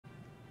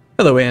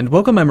Hello and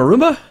welcome, I'm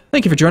Arumba.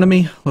 Thank you for joining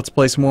me. Let's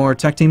play some more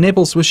TacTeam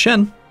Naples with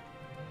Shen.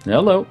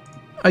 Hello.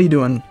 How you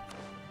doing?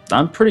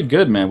 I'm pretty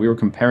good, man. We were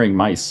comparing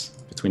mice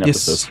between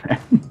episodes.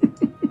 Yes.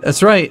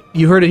 That's right.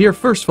 You heard it here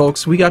first,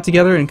 folks. We got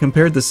together and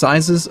compared the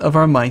sizes of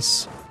our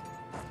mice.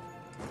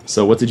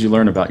 So what did you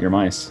learn about your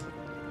mice?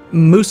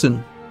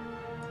 Moosin.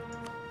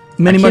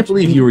 I can't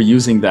believe you were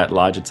using that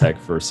Logitech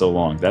for so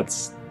long.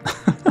 That's...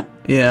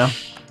 Yeah.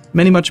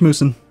 Many much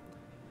moosin.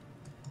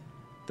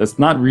 That's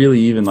not really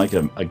even like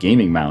a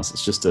gaming mouse.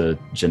 It's just a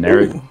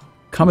generic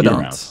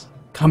Commandant. mouse.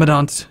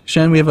 Commandant.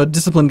 Shen, we have a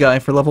discipline guy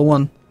for level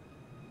 1.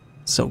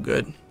 So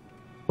good.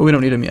 But we don't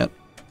need him yet.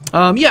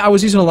 Yeah, I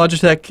was using a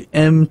Logitech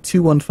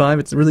M215.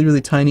 It's a really, really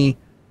tiny...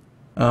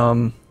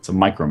 It's a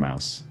micro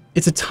mouse.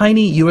 It's a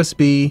tiny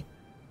USB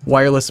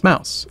wireless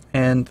mouse.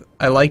 And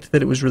I liked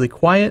that it was really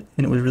quiet,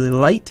 and it was really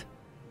light.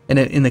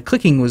 And the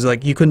clicking was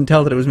like, you couldn't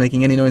tell that it was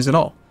making any noise at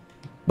all.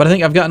 But I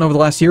think I've gotten over the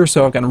last year or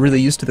so, I've gotten really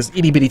used to this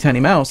itty-bitty tiny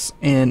mouse,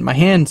 and my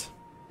hand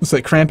was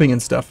like cramping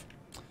and stuff.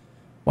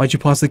 Why'd you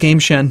pause the game,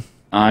 Shen?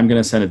 I'm going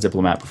to send a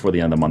diplomat before the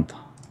end of the month.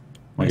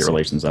 When your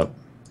relations up.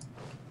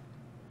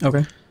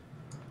 Okay.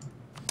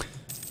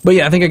 But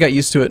yeah, I think I got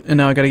used to it, and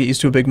now I gotta get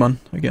used to a big one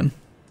again.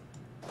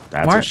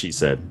 That's what she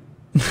said.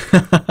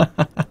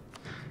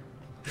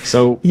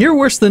 So you're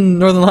worse than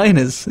Northern Lion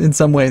is, in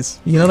some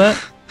ways. You know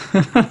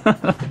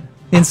that?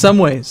 In some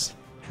ways.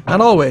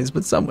 Not always,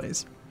 but some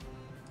ways.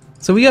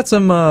 So we got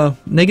some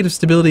negative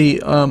stability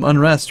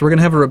unrest. We're going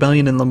to have a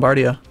rebellion in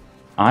Lombardia.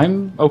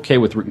 I'm okay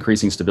with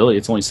increasing stability.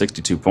 It's only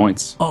 62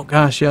 points. Oh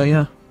gosh,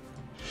 yeah.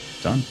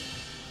 Done.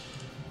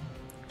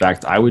 In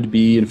fact, I would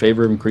be in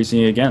favor of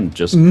increasing it again,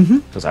 just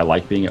because I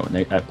like being at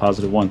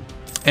 +1.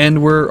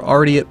 And we're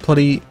already at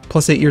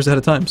 +8 years ahead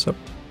of time, so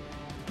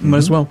might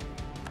as well.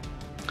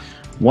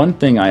 One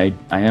thing I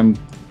am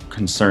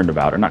concerned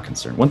about, or not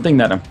concerned, one thing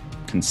that I'm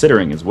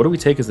considering is what do we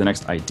take as the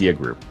next idea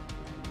group?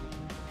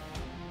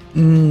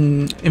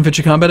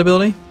 Infantry combat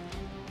ability?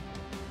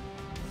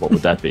 What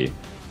would that be?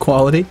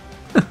 Quality?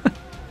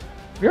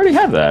 We already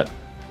have that.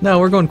 No,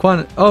 we're going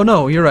quantity. Oh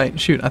no, you're right.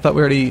 Shoot, I thought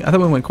we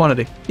went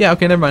quantity. Yeah,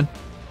 okay, never mind.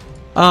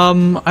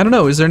 I don't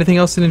know. Is there anything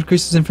else that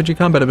increases infantry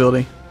combat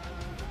ability?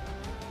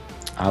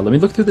 Let me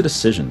look through the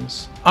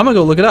decisions. I'm gonna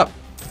go look it up.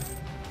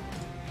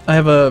 I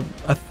have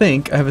I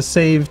think I have a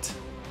saved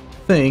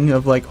thing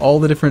of like all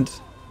the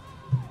different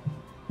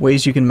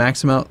ways you can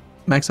max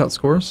out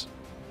scores.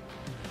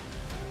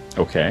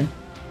 Okay.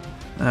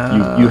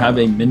 You have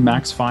a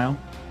min-max file?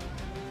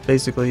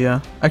 Basically, yeah.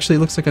 Actually, it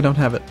looks like I don't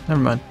have it. Never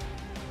mind.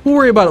 We'll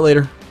worry about it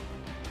later.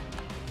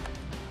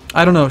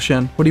 I don't know,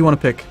 Shen. What do you want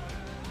to pick?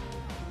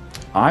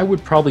 I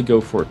would probably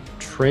go for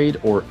trade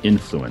or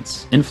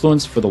influence.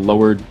 Influence for the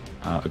lowered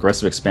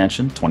aggressive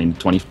expansion,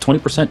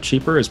 20%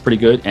 cheaper is pretty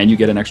good, and you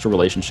get an extra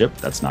relationship.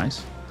 That's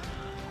nice.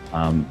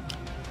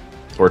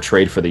 Or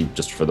trade for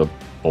just for the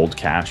old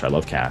cash. I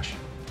love cash.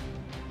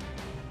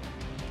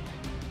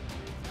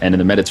 And in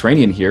the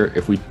Mediterranean here,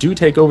 if we do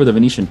take over the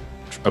Venetian,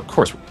 of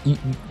course,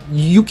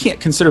 you can't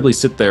considerably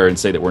sit there and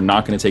say that we're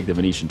not going to take the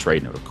Venetian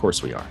trade node. Of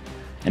course we are.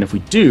 And if we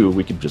do,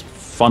 we could just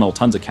funnel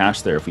tons of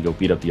cash there if we go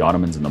beat up the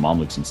Ottomans and the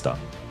Mamluks and stuff.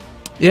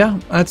 Yeah,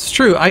 that's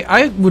true.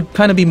 I would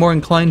kind of be more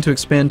inclined to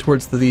expand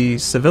towards the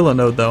Sevilla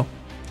node, though.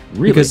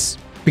 Really?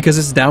 Because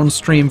it's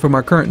downstream from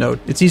our current node.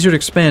 It's easier to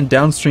expand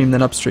downstream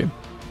than upstream.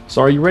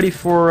 So are you ready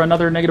for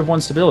another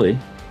 -1 stability?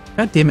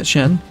 God damn it,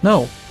 Shen.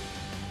 No.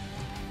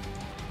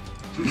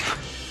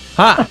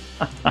 Ha!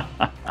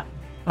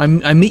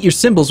 I meet your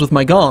symbols with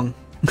my gong.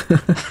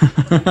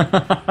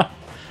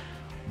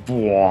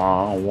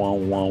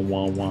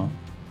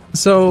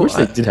 So I wish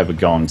they did have a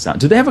gong sound.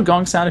 Do they have a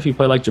gong sound if you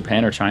play like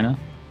Japan or China?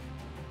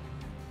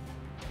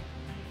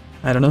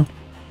 I don't know.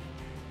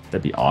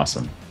 That'd be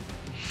awesome.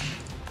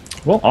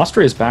 Well,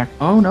 Austria's back.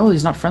 Oh no,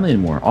 he's not friendly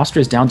anymore.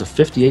 Austria's down to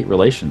 58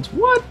 relations.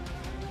 What?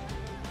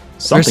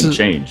 Something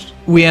changed.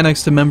 We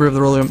annexed a member of the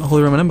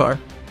Holy Roman Empire.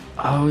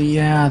 Oh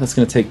yeah, that's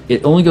gonna take.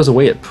 It only goes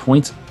away at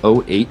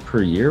 0.08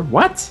 per year.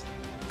 What?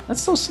 That's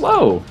so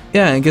slow.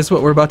 Yeah, and guess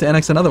what? We're about to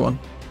annex another one.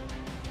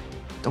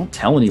 Don't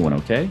tell anyone,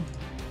 okay?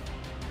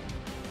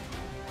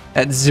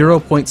 At 0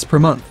 points per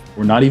month.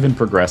 We're not even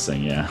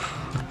progressing, yeah.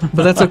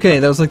 But that's okay.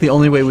 That was like the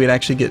only way we'd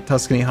actually get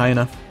Tuscany high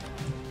enough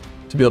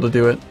to be able to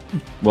do it.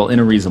 Well, in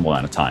a reasonable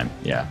amount of time,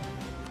 yeah.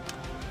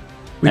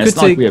 And it's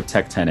not like we have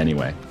Tech 10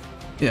 anyway.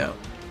 Yeah.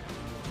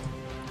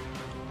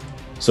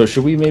 So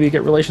should we maybe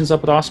get relations up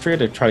with Austria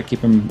to try to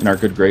keep them in our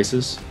good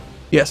graces?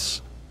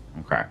 Yes.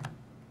 Okay.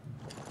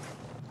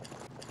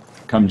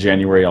 Come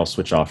January, I'll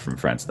switch off from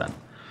France then.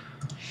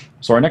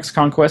 So our next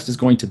conquest is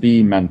going to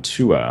be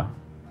Mantua,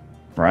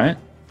 right?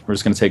 We're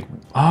just going to take...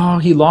 Oh,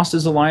 he lost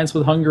his alliance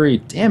with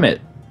Hungary. Damn it.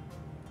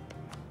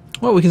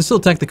 Well, we can still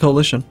attack the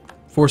coalition.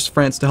 Force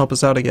France to help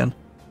us out again.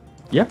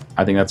 Yeah,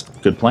 I think that's a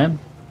good plan.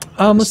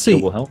 Let's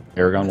see. Will help.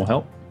 Aragon will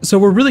help. So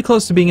we're really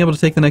close to being able to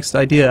take the next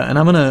idea, and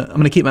I'm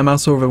gonna keep my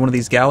mouse over one of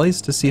these galleys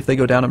to see if they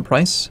go down in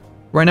price.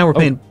 Right now we're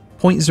paying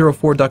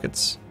 0.04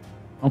 ducats.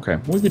 Okay,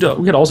 we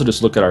could also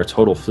just look at our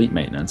total fleet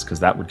maintenance, because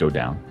that would go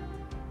down.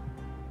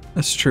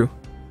 That's true.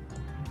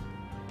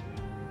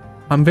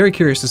 I'm very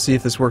curious to see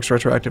if this works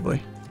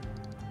retroactively.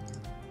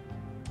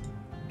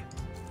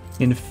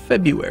 In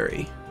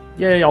February.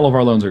 Yay, all of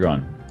our loans are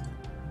gone.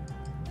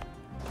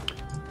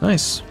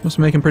 Nice. Must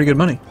be making pretty good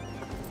money.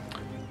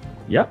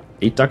 Yep,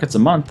 8 ducats a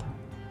month.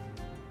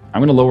 I'm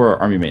going to lower our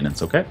army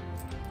maintenance, okay?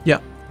 Yeah.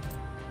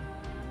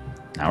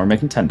 Now we're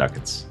making 10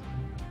 ducats.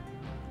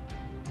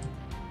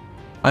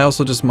 I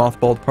also just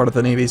mothballed part of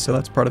the Navy, so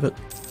that's part of it.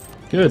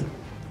 Good.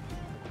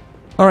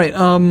 Alright,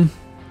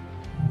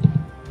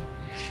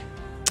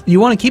 you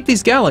want to keep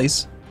these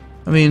galleys?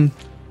 I mean,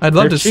 I'd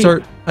love They're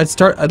to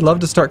cheap. I'd love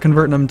to start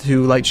converting them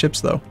to light ships,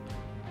 though.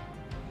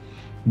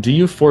 Do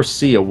you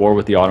foresee a war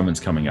with the Ottomans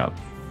coming up?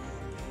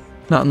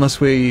 Not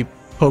unless we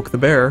poke the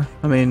bear.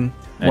 I mean,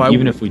 And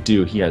even if we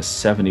do, he has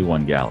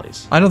 71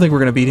 galleys. I don't think we're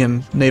going to beat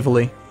him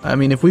navally. I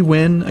mean, if we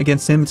win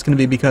against him, it's going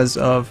to be because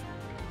of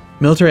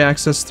military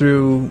access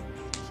through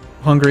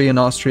Hungary and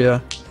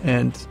Austria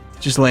and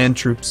just land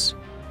troops.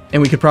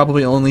 And we could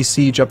probably only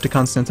siege up to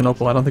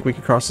Constantinople. I don't think we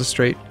could cross the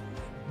strait.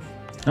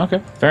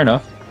 Okay, fair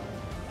enough.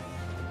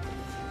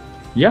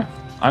 Yeah,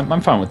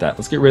 I'm fine with that.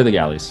 Let's get rid of the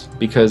galleys.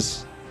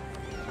 Because,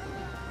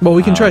 Well,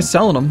 we can try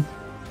selling them.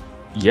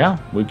 yeah,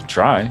 we could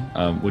try.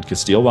 Would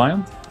Castile buy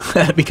them?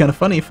 That'd be kind of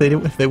funny if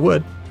they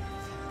would.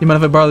 You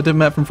mind if I borrow the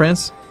diplomat from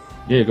France?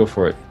 Yeah, go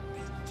for it.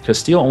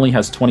 Castile only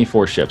has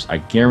 24 ships. I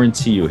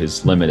guarantee you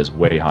his limit is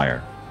way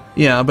higher.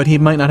 Yeah, but he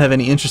might not have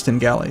any interest in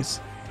galleys.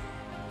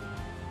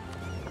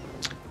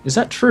 Is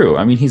that true?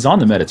 I mean, he's on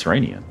the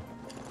Mediterranean.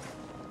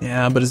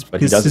 Yeah, but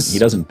But he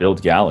doesn't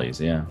build galleys,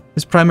 yeah.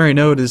 his primary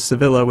node is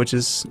Sevilla, which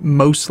is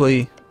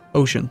mostly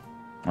ocean.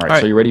 All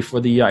right, so you ready for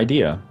the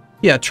idea?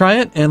 Yeah, try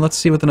it, and let's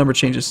see what the number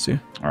changes to.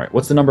 All right,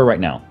 what's the number right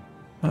now?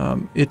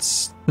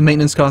 The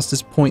maintenance cost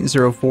is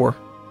 0.04.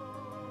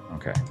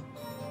 Okay,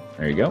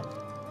 there you go.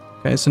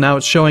 Okay, so now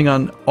it's showing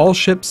on all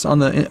ships on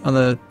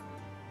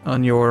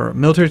your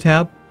military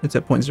tab. It's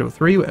at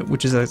 0.03,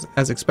 which is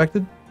as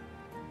expected.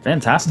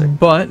 Fantastic.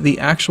 But the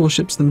actual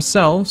ships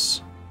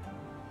themselves.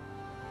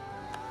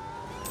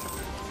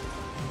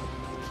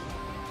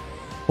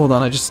 Hold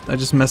on, I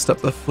just messed up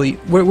the fleet.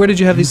 Where did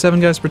you have these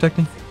 7 guys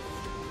protecting?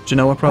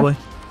 Genoa, probably.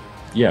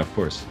 Yeah, of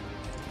course.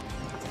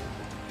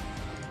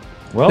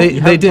 Well, They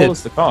you haven't did. told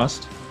us the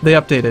cost. They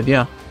updated,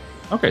 yeah.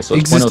 Okay, so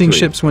it's Existing 0.03.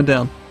 ships went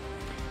down.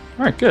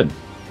 All right, good.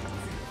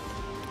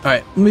 All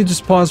right, let me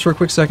just pause for a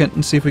quick second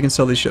and see if we can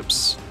sell these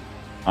ships.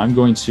 I'm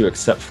going to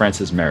accept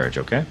France's marriage,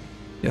 okay?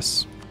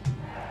 Yes.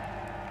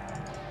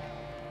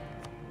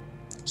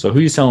 So who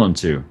are you selling them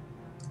to?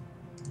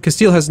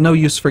 Castile has no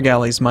use for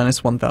galleys,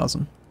 minus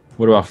 1,000.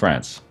 What about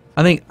France?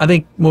 I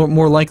think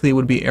more likely it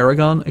would be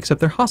Aragon,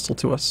 except they're hostile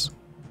to us.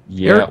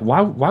 Yeah,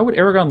 why would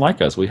Aragon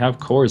like us? We have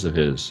cores of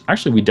his.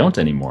 Actually, we don't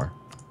anymore.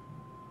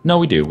 No,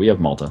 we do. We have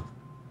Malta.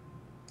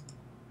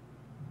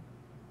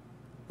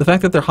 The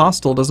fact that they're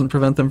hostile doesn't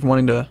prevent them from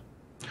wanting to...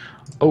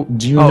 Oh,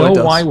 do you Oh, it know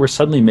does. why we're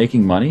suddenly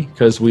making money?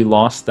 Because we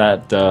lost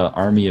that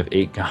army of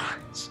 8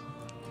 guys.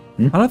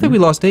 I don't think we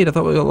lost 8, I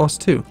thought we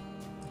lost 2.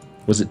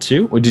 Was it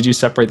 2? Or did you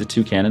separate the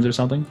 2 cannons or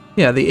something?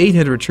 Yeah, the 8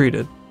 had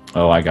retreated.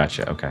 Oh, I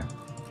gotcha. Okay.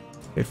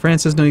 Okay,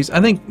 France has no use. I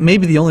think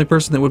maybe the only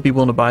person that would be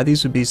willing to buy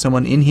these would be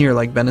someone in here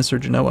like Venice or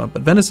Genoa.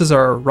 But Venice is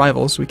our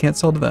rival, so we can't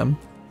sell to them.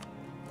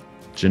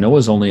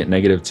 Genoa's only at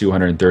negative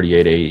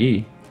 238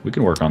 AE. We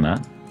can work on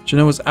that.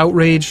 Genoa's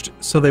outraged,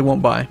 so they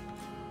won't buy.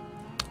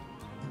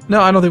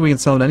 No, I don't think we can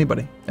sell to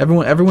anybody.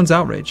 Everyone's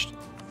outraged.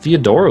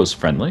 Theodoro's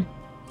friendly.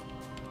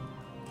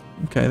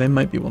 Okay, they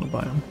might be willing to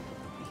buy them.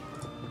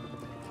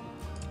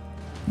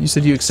 You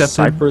said you accepted...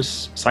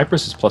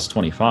 Cyprus is plus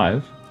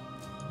 25.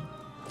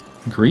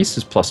 Greece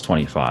is plus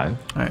 25.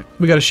 Alright,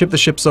 we gotta ship the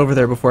ships over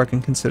there before I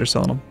can consider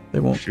selling them. They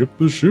won't. Ship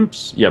the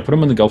ships. Yeah, put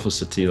them in the Gulf of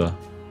Sitila.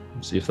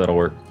 See if that'll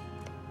work.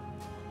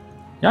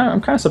 Yeah,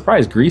 I'm kind of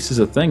surprised. Greece is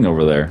a thing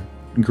over there.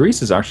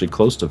 Greece is actually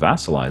close to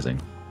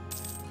vassalizing.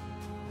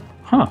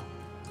 Huh.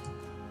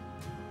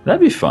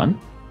 That'd be fun.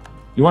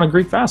 You want a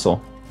Greek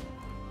vassal?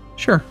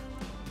 Sure.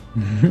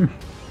 I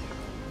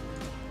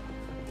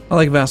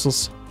like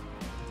vassals.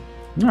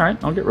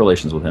 Alright, I'll get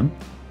relations with him.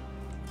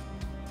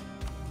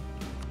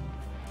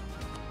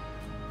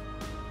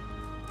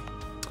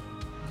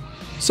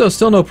 So,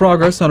 still no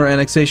progress on our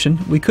annexation.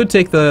 We could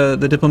take the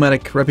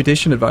diplomatic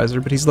reputation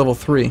advisor, but he's level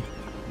 3.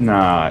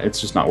 Nah,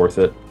 it's just not worth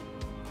it.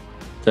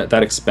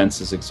 That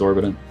expense is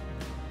exorbitant.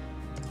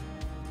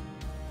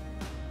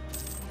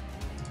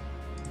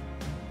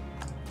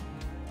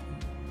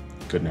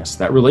 Goodness,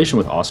 that relation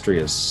with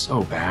Austria is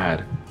so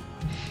bad.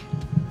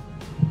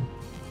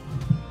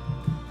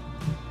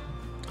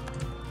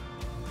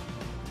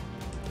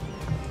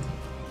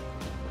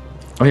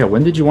 Oh yeah,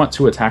 when did you want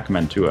to attack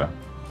Mantua?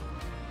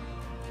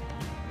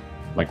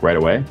 Like right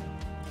away?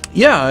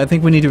 Yeah, I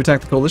think we need to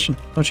attack the coalition,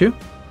 don't you?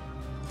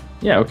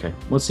 Yeah, okay.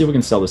 Let's see if we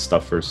can sell this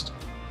stuff first.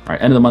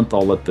 Alright, end of the month,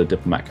 I'll let the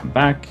diplomat come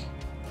back.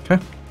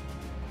 Okay.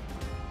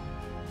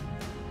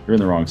 You're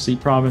in the wrong sea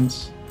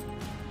province.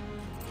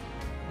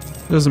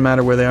 It doesn't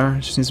matter where they are,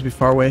 it just needs to be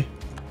far away.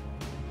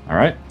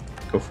 Alright,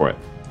 go for it.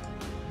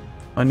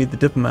 I need the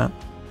diplomat.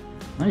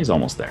 Oh, he's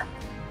almost there.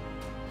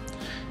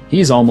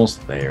 He's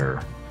almost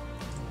there.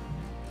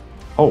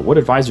 Oh, what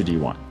advisor do you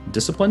want?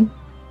 Discipline?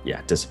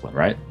 Yeah, discipline,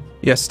 right?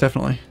 Yes,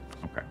 definitely.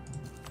 Okay.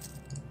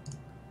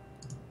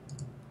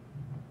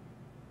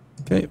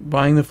 Okay,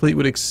 buying the fleet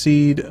would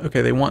exceed...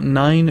 Okay, they want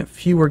 9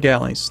 fewer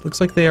galleys.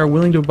 Looks like they are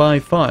willing to buy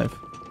 5.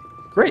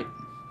 Great.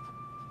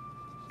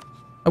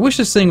 I wish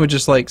this thing would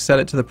just, like, set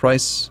it to the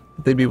price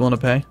that they'd be willing to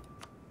pay.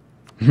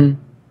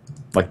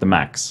 Like the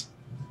max.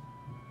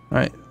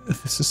 Alright,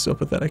 this is so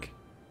pathetic.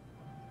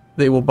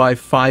 They will buy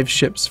 5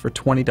 ships for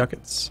 20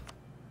 ducats.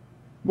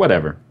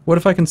 Whatever. What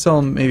if I can sell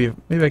them, maybe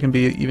I can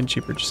be even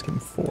cheaper, just give them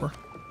 4.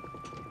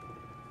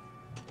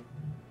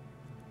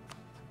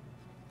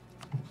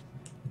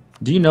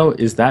 Do you know,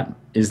 is that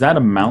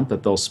amount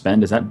that they'll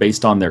spend, is that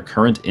based on their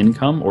current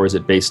income, or is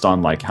it based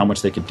on, like, how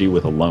much they could do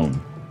with a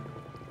loan?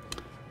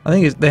 I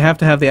think they have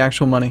to have the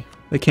actual money.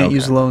 They can't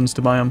use loans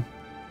to buy them.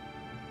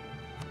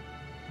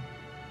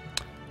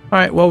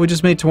 Alright, well, we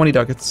just made 20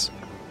 ducats.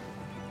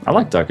 I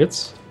like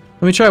ducats.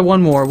 Let me try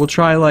one more. We'll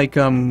try, like,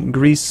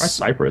 Greece. Try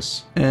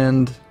Cyprus.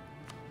 And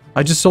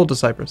I just sold to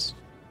Cyprus.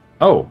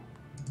 Oh,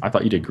 I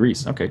thought you did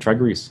Greece. Okay, try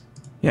Greece.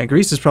 Yeah,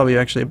 Greece is probably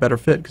actually a better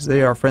fit, because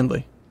they are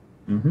friendly.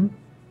 Mm-hmm.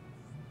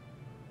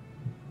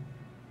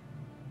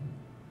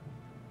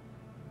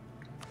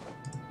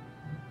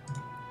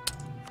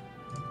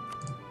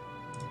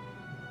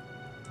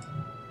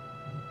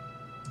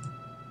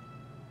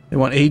 They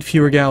want 8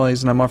 fewer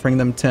galleys, and I'm offering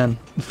them 10.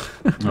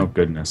 Oh,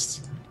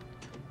 goodness.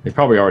 They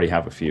probably already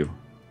have a few.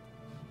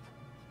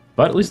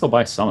 But at least they'll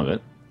buy some of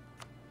it.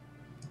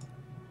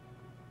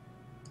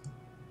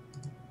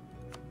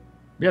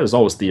 Yeah, there's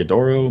always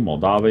Theodoro,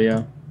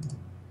 Moldavia.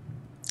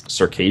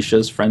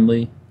 Circassia's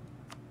friendly.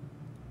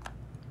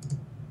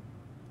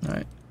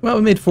 Alright. Well,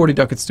 we made 40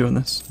 ducats doing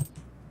this.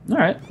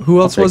 Alright.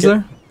 Who else was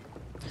there?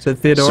 Said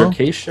Theodoro?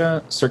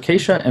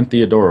 Circassia and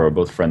Theodoro are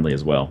both friendly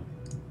as well.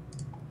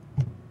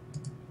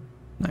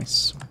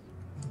 Nice.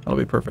 That'll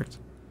be perfect.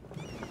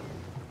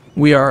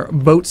 We are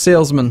boat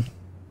salesmen.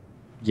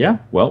 Yeah,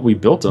 well, we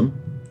built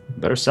them.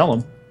 Better sell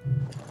them.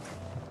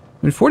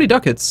 I mean, 40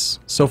 ducats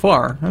so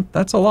far.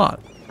 That's a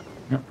lot.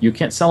 You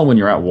can't sell them when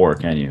you're at war,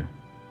 can you?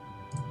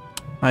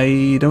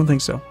 I don't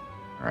think so.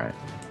 Alright.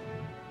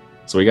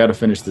 So we got to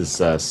finish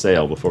this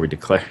sale before we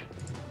declare.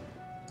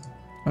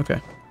 Okay.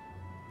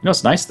 You know,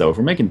 it's nice, though. If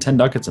we're making 10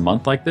 ducats a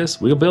month like this,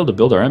 we'll be able to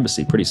build our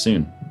embassy pretty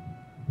soon.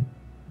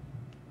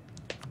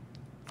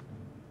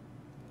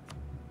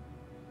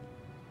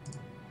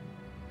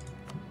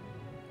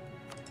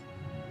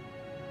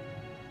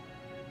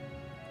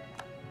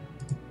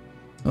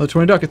 Another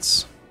 20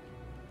 ducats.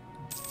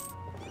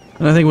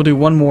 And I think we'll do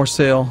one more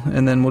sale,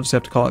 and then we'll just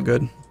have to call it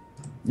good.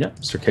 Yep,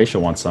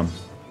 Circassia wants some.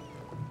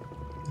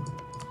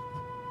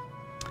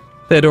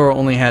 Theodoro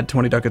only had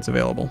 20 ducats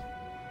available,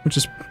 which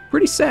is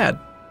pretty sad.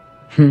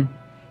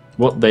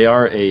 Well, they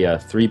are a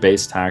 3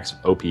 base tax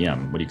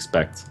OPM. What do you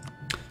expect?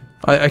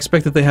 I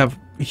expect that they have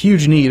a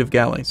huge need of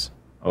galleys.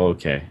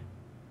 Okay.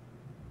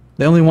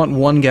 They only want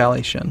 1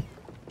 galley, Shen.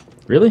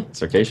 Really?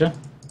 Circassia?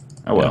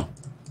 Oh, well. Yeah.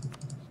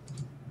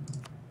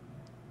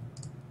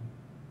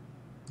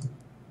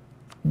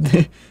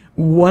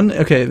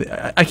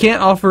 Okay, I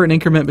can't offer an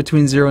increment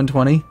between 0 and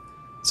 20,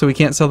 so we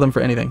can't sell them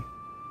for anything.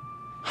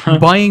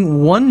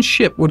 Buying 1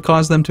 ship would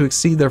cause them to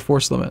exceed their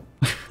force limit.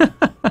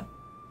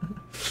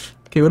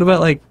 Okay, what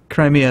about, like,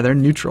 Crimea? They're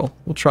neutral.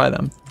 We'll try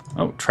them.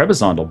 Oh,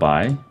 Trebizond will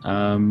buy.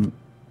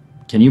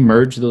 Can you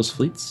merge those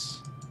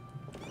fleets?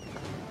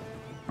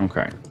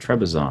 Okay,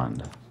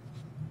 Trebizond.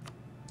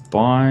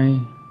 Buy.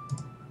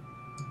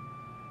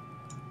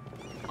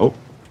 Oh,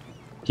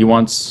 he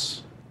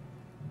wants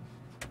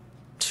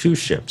 2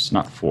 ships,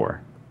 not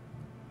 4.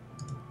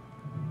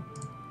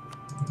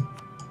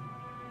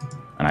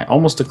 And I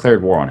almost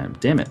declared war on him.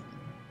 Damn it.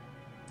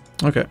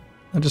 Okay,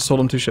 I just sold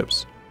him 2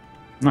 ships.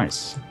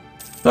 Nice.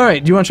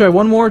 Alright, do you want to try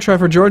one more, try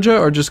for Georgia,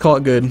 or just call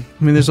it good?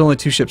 I mean, there's only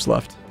 2 ships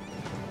left.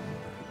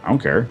 I don't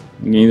care.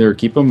 You can either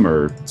keep them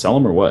or sell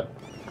them or what.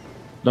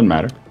 Doesn't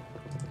matter.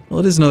 Well,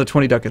 it is another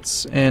 20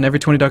 ducats, and every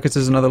 20 ducats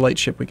is another light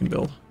ship we can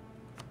build.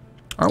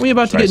 Aren't we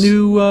about to get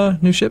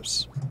new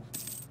ships?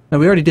 No,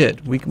 we already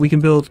did. We can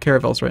build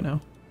caravels right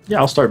now. Yeah,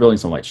 I'll start building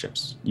some light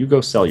ships. You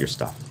go sell your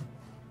stuff.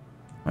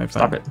 All right,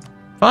 fine. Stop it.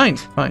 Fine,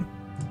 fine.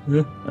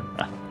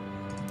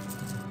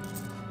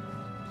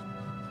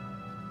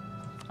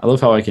 I love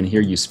how I can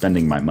hear you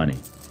spending my money.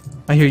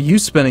 I hear you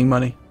spending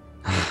money.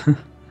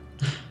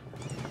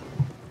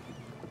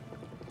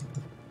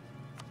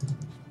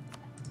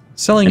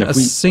 Selling a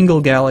single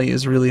galley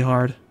is really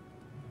hard.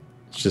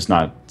 It's just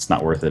not. It's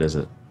not worth it, is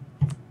it?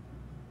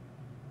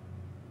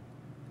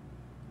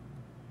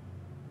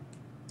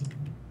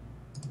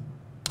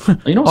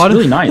 You know what's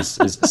really nice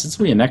is since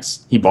we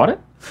annexed, he bought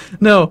it.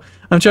 No,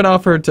 I'm trying to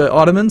offer it to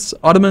Ottomans.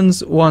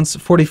 Ottomans wants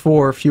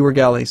 44 fewer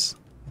galleys.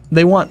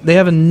 They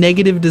have a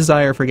negative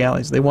desire for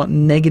galleys. They want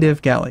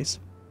negative galleys.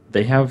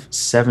 They have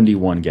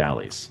 71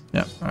 galleys.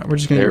 Yeah, all right, we're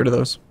just gonna get rid of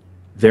those.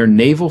 Their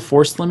naval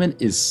force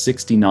limit is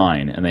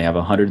 69, and they have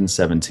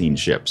 117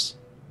 ships.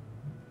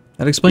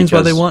 That explains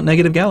why they want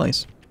negative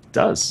galleys. It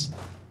does.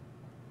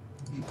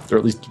 Or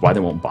at least why they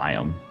won't buy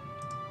them.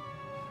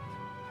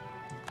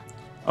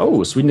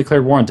 Oh, Sweden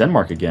declared war on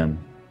Denmark again.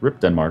 Rip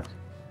Denmark.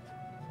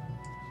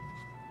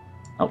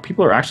 Oh,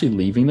 people are actually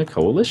leaving the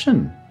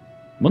coalition.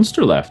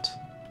 Munster left.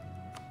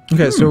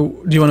 Okay, so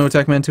do you want to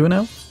attack Mantua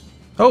now?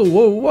 Oh,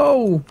 whoa,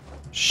 whoa!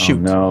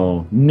 Shoot.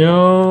 Oh, no.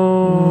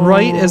 No!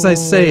 Right as I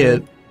say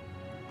it.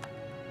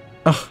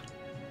 Ugh.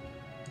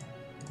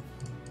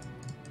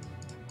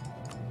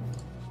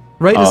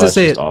 Right as I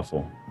say it.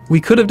 Awful. We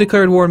could have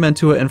declared war on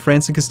Mantua and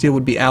France and Castile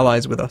would be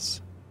allies with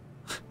us.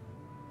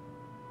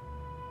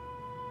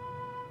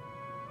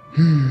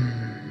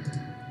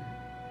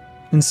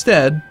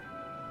 Instead,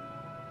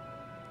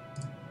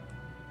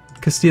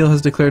 Castile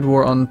has declared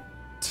war on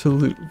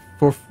Toulouse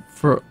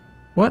for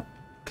what?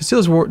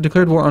 Castile has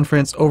declared war on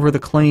France over the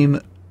claim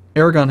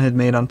Aragon had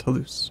made on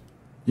Toulouse.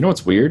 You know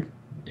what's weird?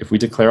 If we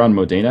declare on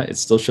Modena, it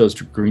still shows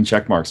green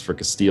check marks for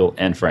Castile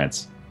and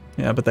France.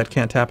 Yeah, but that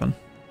can't happen.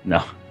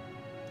 No.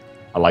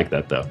 I like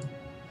that though.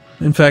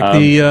 In fact,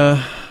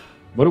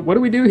 what do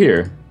we do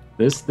here?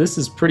 This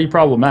is pretty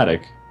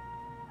problematic.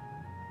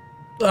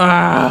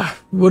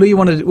 What do you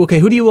want to do? Okay,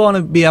 who do you want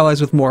to be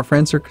allies with more,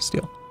 France or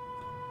Castile?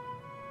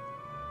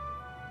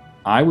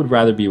 I would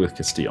rather be with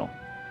Castile,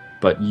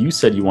 but you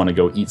said you want to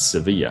go eat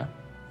Sevilla.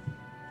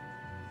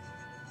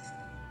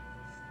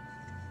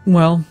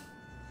 Well,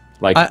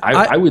 like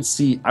I would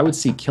see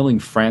killing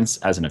France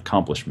as an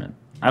accomplishment.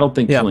 I don't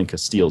think killing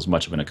Castile is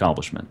much of an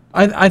accomplishment.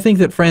 I think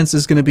that France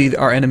is going to be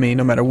our enemy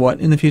no matter what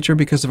in the future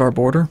because of our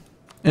border,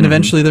 and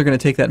eventually they're going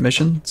to take that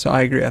mission. So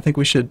I agree. I think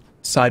we should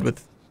side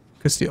with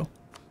Castile.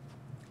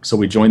 So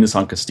we join this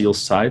on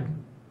Castile's side?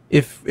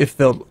 If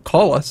they'll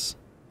call us.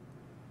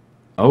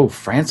 Oh,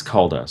 France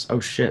called us. Oh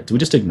shit. Do we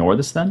just ignore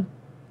this then?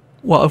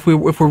 Well, if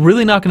we're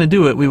really not going to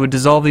do it, we would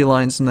dissolve the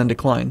alliance and then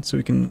decline, so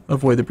we can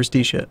avoid the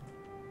prestige hit.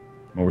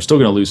 Well, we're still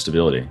going to lose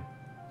stability.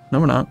 No,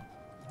 we're not.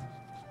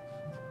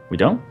 We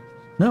don't?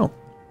 No,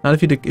 not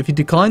if you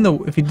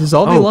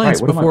dissolve the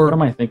alliance right. before. What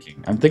am I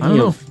thinking? I'm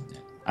thinking of.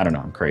 I don't know.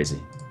 I'm crazy.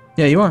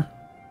 Yeah, you are.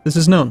 This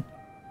is known.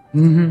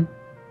 Mm-hmm.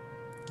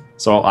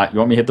 So you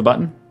want me to hit the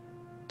button?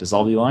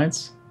 Dissolve the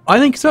alliance? I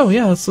think so.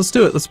 Yeah, let's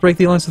do it. Let's break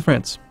the alliance with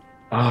France.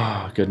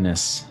 Oh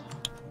goodness.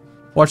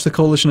 Watch the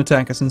coalition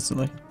attack us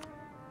instantly.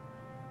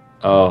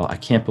 Oh, I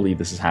can't believe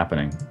this is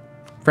happening.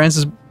 France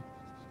is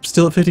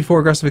still at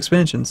 54 aggressive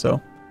expansion, so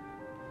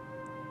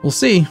we'll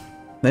see.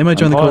 They might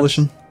join the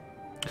coalition.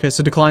 Okay,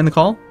 so decline the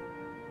call.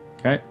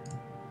 Okay.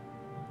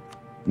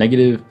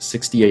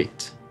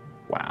 -68.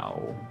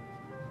 Wow.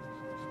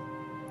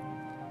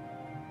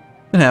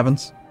 It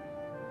happens.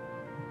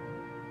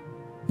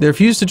 They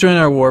refused to join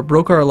our war,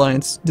 broke our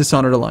alliance,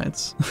 dishonored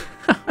alliance.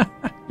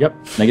 Yep,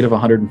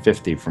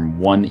 -150 from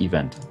one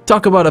event.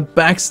 Talk about a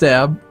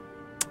backstab.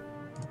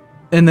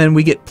 And then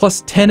we get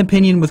plus 10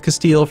 opinion with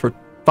Castile for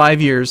 5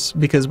 years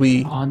because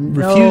we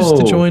refused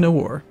to join a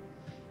war.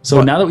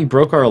 So now that we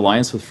broke our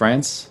alliance with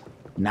France,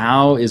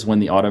 now is when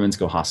the Ottomans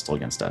go hostile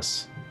against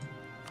us.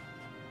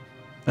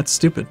 That's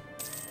stupid.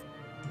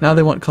 Now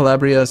they want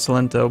Calabria,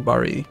 Salento,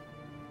 Bari.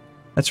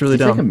 That's really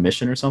dumb. Did you take a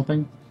mission or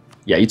something?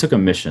 Yeah, you took a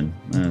mission.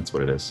 That's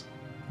what it is.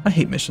 I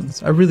hate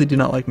missions. I really do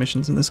not like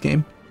missions in this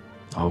game.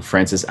 Oh,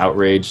 France is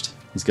outraged.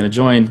 He's going to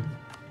join.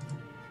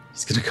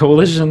 He's going to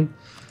coalition.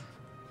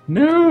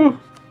 No!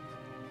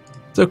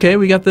 It's okay,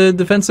 we got the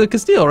defense of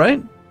Castile,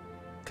 right?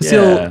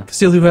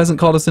 Castile who hasn't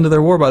called us into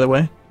their war, by the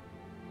way.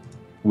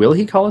 Will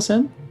he call us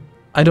in?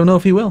 I don't know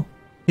if he will.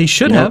 He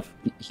should have.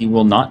 He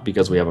will not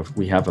because we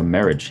have a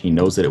marriage. He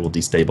knows that it will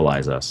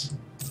destabilize us.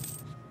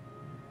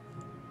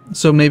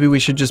 So maybe we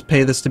should just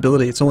pay the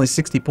stability. It's only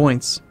 60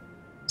 points.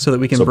 So that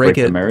we can break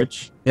it. The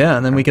marriage? Yeah,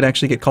 and then we could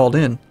actually get called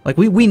in. Like,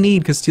 we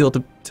need Castile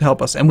to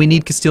help us, and we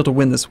need Castile to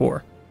win this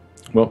war.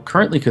 Well,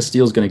 currently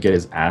Castile's going to get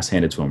his ass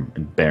handed to him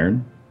in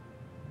Bern.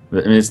 I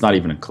mean, it's not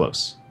even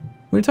close.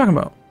 What are you talking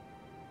about?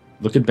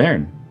 Look at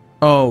Bern.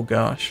 Oh,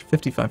 gosh.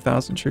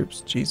 55,000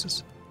 troops.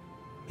 Jesus.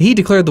 He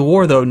declared the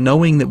war, though,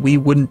 knowing that we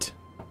wouldn't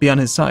be on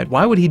his side.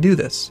 Why would he do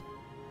this?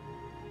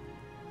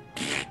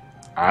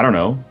 I don't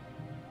know.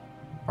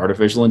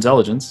 Artificial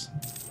intelligence.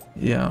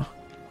 Yeah.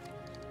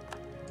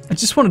 I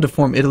just wanted to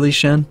form Italy,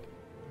 Shen.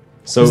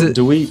 So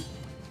do we...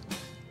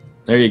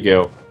 There you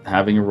go.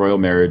 Having a royal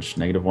marriage,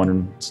 -1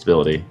 in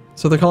stability.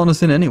 So they're calling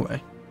us in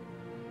anyway.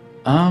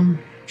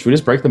 Should we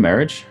just break the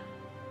marriage?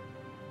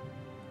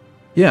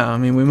 Yeah, I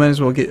mean, we might as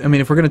well get... I mean,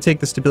 if we're going to take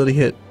the stability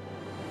hit...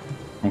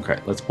 Okay,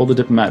 let's pull the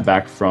diplomat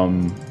back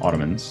from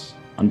Ottomans.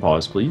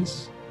 Unpause,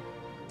 please.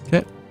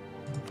 Okay.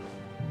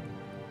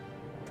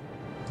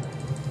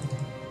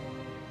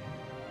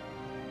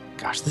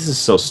 Gosh, this is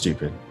so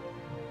stupid.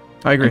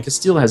 I agree. And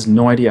Castile has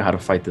no idea how to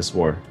fight this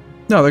war.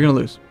 No, they're going to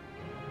lose.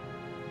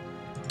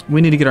 We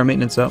need to get our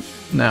maintenance up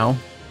now.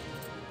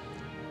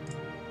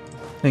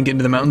 And get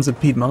into the mountains of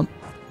Piedmont.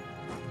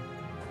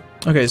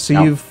 Okay, so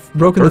now, you've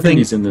broken the thing.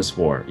 Burgundy's in this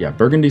war. Yeah,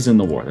 Burgundy's in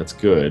the war. That's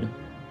good.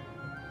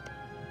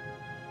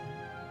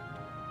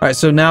 Alright,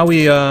 so now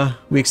we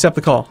accept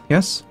the call,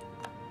 yes?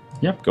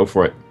 Yep, go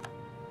for it.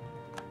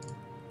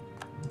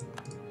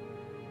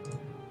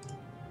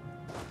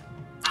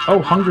 Oh,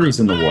 Hungary's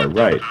in the war,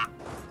 right.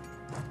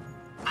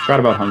 Forgot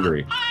about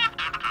Hungary.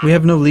 We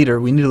have no leader.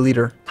 We need a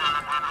leader.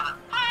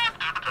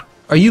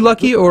 Are you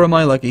lucky or am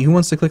I lucky? Who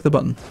wants to click the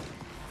button?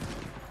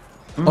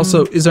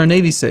 Also, is our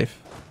navy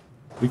safe?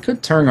 We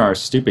could turn our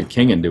stupid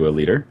king into a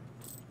leader.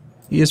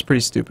 He is pretty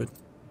stupid.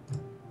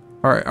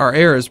 Our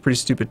heir is pretty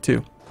stupid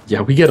too.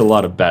 Yeah, we get a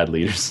lot of bad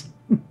leaders.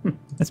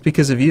 That's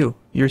because of you.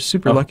 You're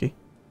super lucky.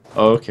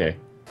 Oh, okay.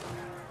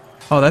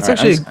 Oh, that's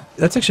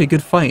actually a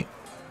good fight.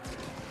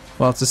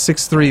 Well, it's a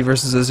 6-3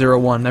 versus a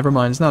 0-1. Never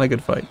mind, it's not a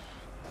good fight.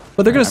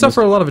 But they're going to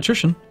suffer a lot of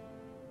attrition.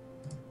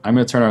 I'm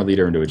going to turn our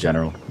leader into a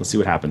general. Let's see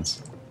what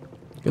happens.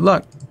 Good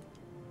luck.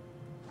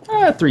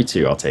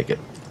 3-2, I'll take it.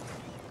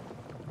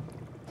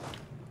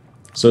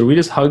 So do we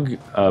just hug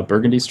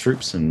Burgundy's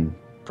troops and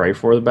pray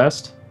for the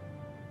best?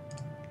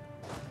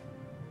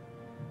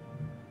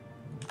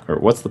 Or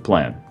what's the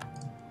plan?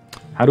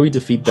 How do we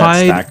defeat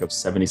that stack of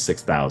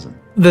 76,000?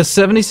 The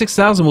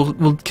 76,000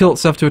 will kill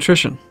itself to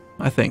attrition,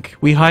 I think.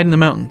 We hide in the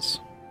mountains.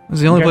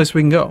 It's the only place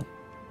we can go.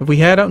 If we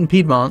head out in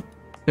Piedmont,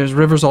 there's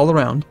rivers all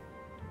around.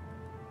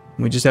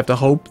 We just have to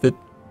hope that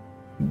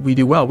we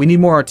do well. We need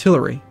more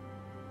artillery.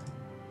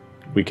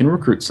 We can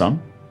recruit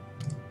some.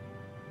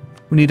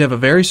 We need to have a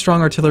very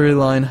strong artillery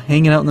line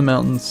hanging out in the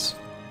mountains.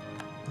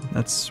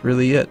 That's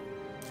really it.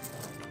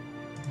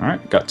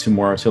 Alright, got 2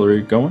 more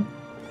artillery going.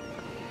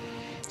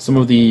 Some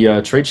of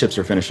the trade ships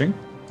are finishing.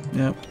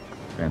 Yep.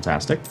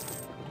 Fantastic.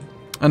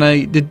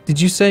 And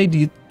did you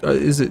say,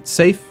 is it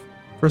safe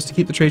for us to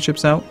keep the trade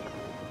ships out?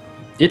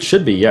 It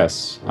should be,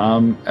 yes.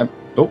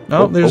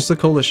 There's the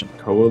coalition.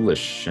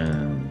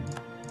 Coalition.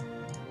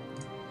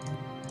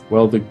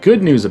 Well, the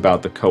good news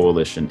about the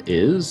coalition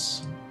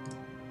is...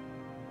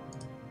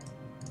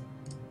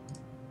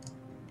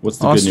 What's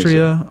the good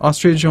news?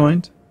 Austria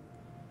joined.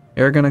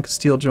 Aragon and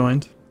Castile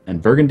joined. And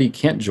Burgundy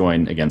can't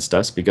join against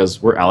us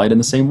because we're allied in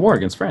the same war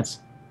against France.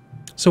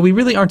 So we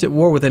really aren't at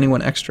war with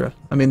anyone extra.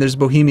 I mean, there's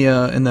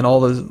Bohemia and then all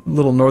the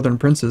little northern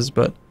princes,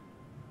 but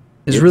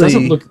it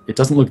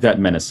doesn't look that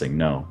menacing.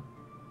 No.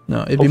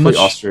 No, it'd Hopefully be much.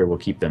 Austria will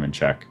keep them in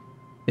check.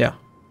 Yeah,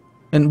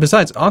 and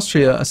besides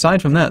Austria,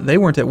 aside from that, they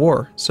weren't at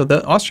war, so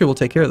Austria will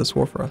take care of this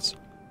war for us.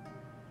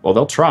 Well,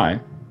 they'll try.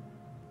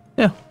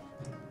 Yeah,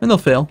 and they'll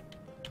fail.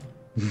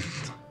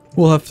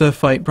 We'll have to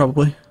fight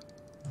probably.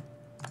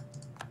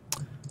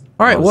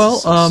 All right. Well,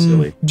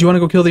 do you want to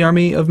go kill the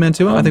army of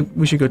Mantua? I think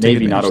we should go take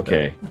Navy not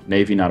advantage of okay.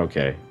 Navy not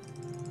okay.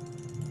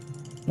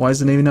 Why is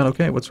the Navy not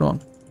okay? What's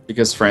wrong?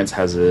 Because France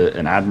has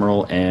an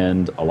admiral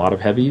and a lot of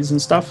heavies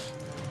and stuff.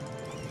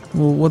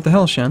 Well, what the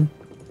hell, Shen?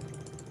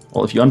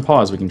 Well, if you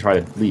unpause, we can try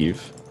to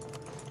leave.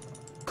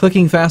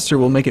 Clicking faster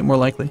will make it more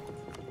likely.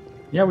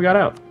 Yeah, we got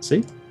out.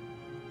 See?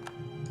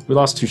 We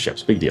lost 2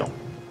 ships. Big deal.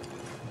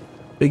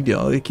 Big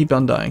deal. They keep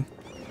on dying.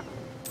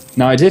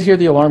 Now, I did hear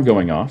the alarm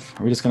going off.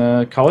 Are we just going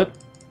to call it?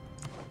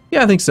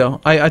 Yeah, I think so.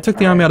 I took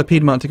the army out of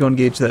Piedmont to go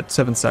engage that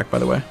 7th stack, by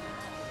the way.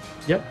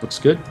 Yep, looks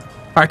good.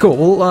 All right,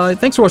 cool. Well,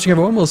 thanks for watching,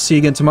 everyone. We'll see you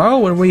again tomorrow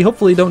when we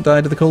hopefully don't die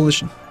to the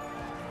coalition.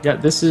 Yeah,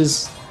 this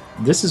is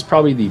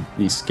probably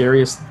the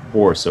scariest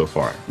war so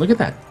far. Look at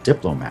that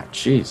diplomat.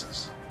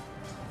 Jesus.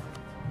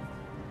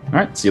 All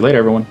right, see you later,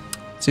 everyone.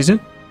 See you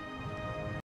soon.